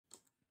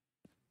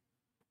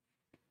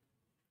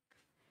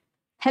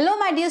Hello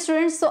my dear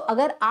students. तो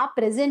अगर आप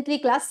प्रेजेंटली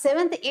क्लास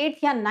 7th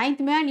 8th या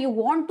 9th में and you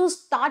want to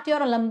start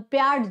your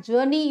olympiad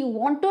journey, you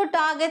want to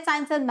target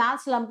science and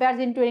maths Olympiads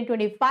in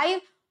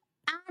 2025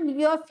 and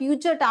your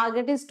future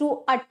target is to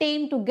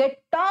attain to get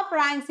top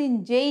ranks in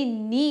JEE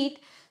NEET.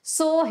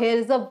 So here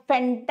is a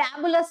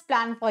fantabulous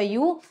plan for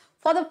you.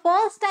 For the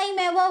first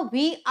time ever,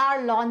 we are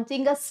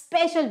launching a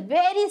special,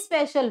 very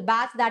special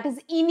batch, that is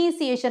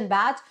initiation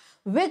batch,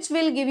 which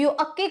will give you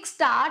a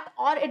kickstart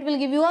or it will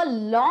give you a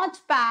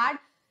launch pad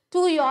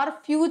to your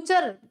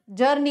future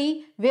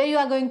journey, where you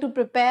are going to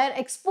prepare,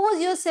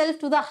 expose yourself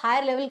to the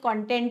higher level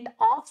content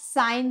of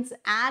science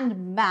and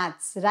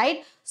maths,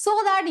 right? So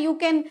that you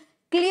can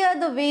clear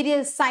the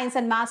various science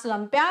and maths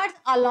olympiads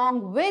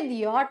along with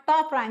your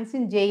top ranks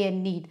in JEE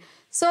and NEET.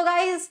 So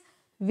guys,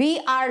 we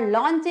are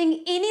launching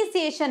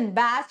initiation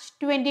batch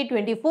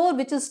 2024,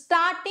 which is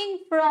starting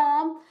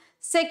from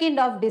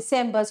 2nd of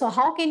December. So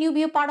how can you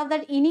be a part of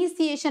that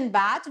initiation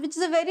batch, which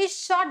is a very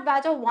short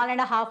batch of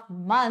 1.5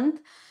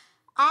 months?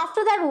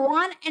 After that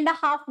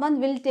 1.5 months,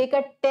 we'll take a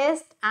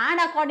test, and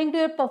according to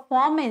your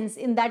performance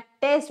in that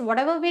test,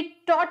 whatever we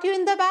taught you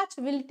in the batch,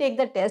 we'll take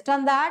the test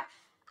on that,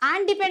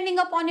 and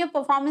depending upon your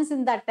performance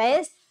in that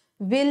test,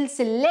 we'll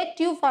select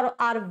you for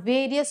our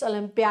various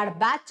Olympiad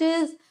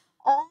batches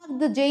or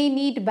the JEE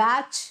NEET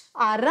batch,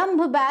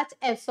 Arambh batch,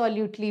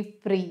 absolutely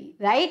free,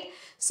 right?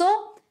 So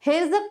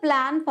here's the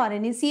plan for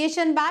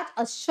initiation batch,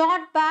 a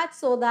short batch,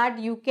 so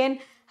that you can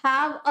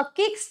have a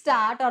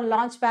kickstart or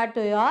launch pad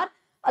to your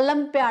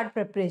Olympiad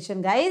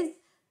preparation. Guys,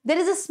 there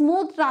is a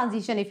smooth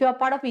transition. If you are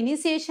part of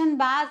initiation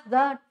batch,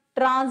 the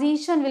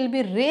transition will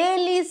be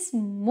really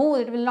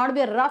smooth. It will not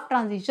be a rough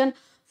transition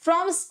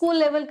from school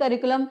level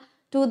curriculum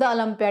to the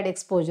Olympiad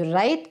exposure,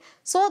 right?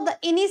 So the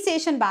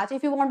initiation batch,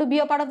 if you want to be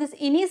a part of this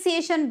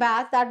initiation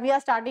batch that we are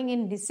starting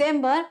in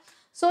December,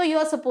 so you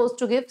are supposed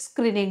to give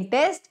screening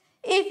test.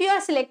 If you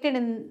are selected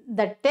in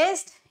the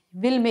test,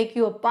 we'll make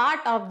you a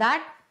part of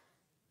that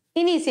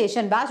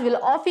initiation batch. Will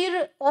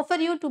offer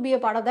you to be a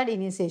part of that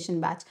initiation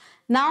batch.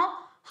 Now,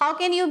 how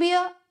can you be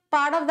a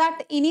part of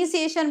that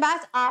initiation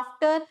batch?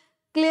 After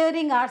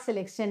clearing our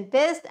selection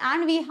test,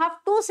 and we have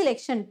 2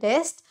 selection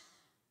tests.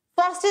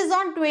 First is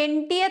on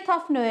 20th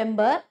of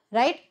November,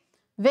 right?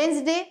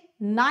 Wednesday,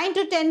 9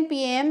 to 10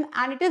 p.m.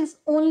 and it is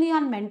only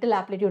on mental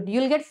aptitude.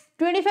 You'll get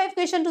 25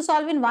 questions to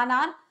solve in 1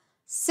 hour.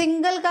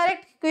 Single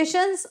correct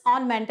questions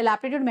on mental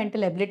aptitude,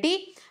 mental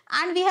ability.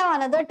 And we have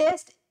another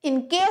test.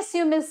 In case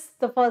you miss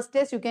the first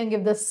test, you can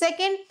give the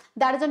second.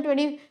 That is on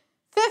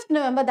 25th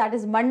November. That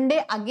is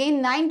Monday.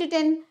 Again, 9 to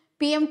 10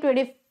 p.m.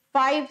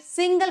 25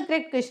 single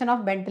correct question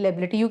of mental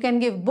ability. You can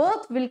give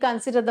both. We'll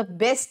consider the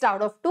best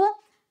out of 2.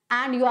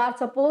 And you are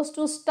supposed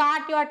to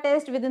start your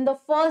test within the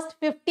first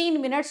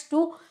 15 minutes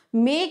to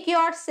make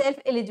yourself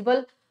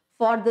eligible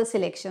for the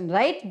selection,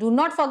 right? Do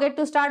not forget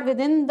to start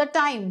within the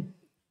time.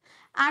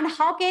 And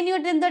how can you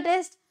attend the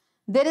test?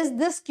 There is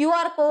this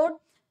QR code.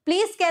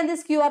 Please scan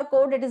this QR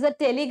code. It is a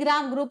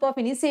Telegram group of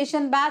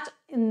initiation batch.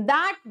 In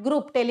that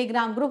group,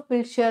 Telegram group,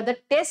 will share the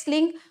test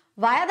link.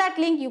 Via that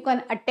link, you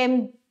can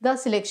attempt the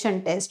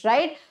selection test,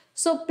 right?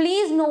 So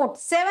please note,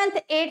 7th,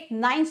 8th,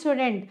 9th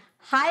student,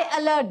 high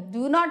alert,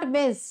 do not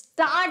miss.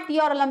 Start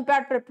your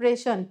Olympiad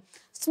preparation.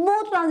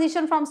 Smooth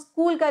transition from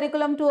school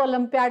curriculum to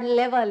Olympiad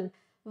level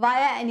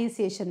via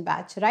initiation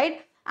batch,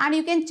 right? And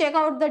you can check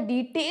out the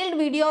detailed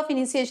video of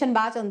initiation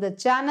batch on the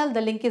channel.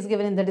 The link is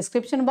given in the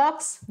description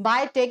box.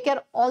 Bye. Take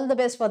care. All the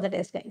best for the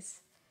test,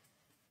 guys.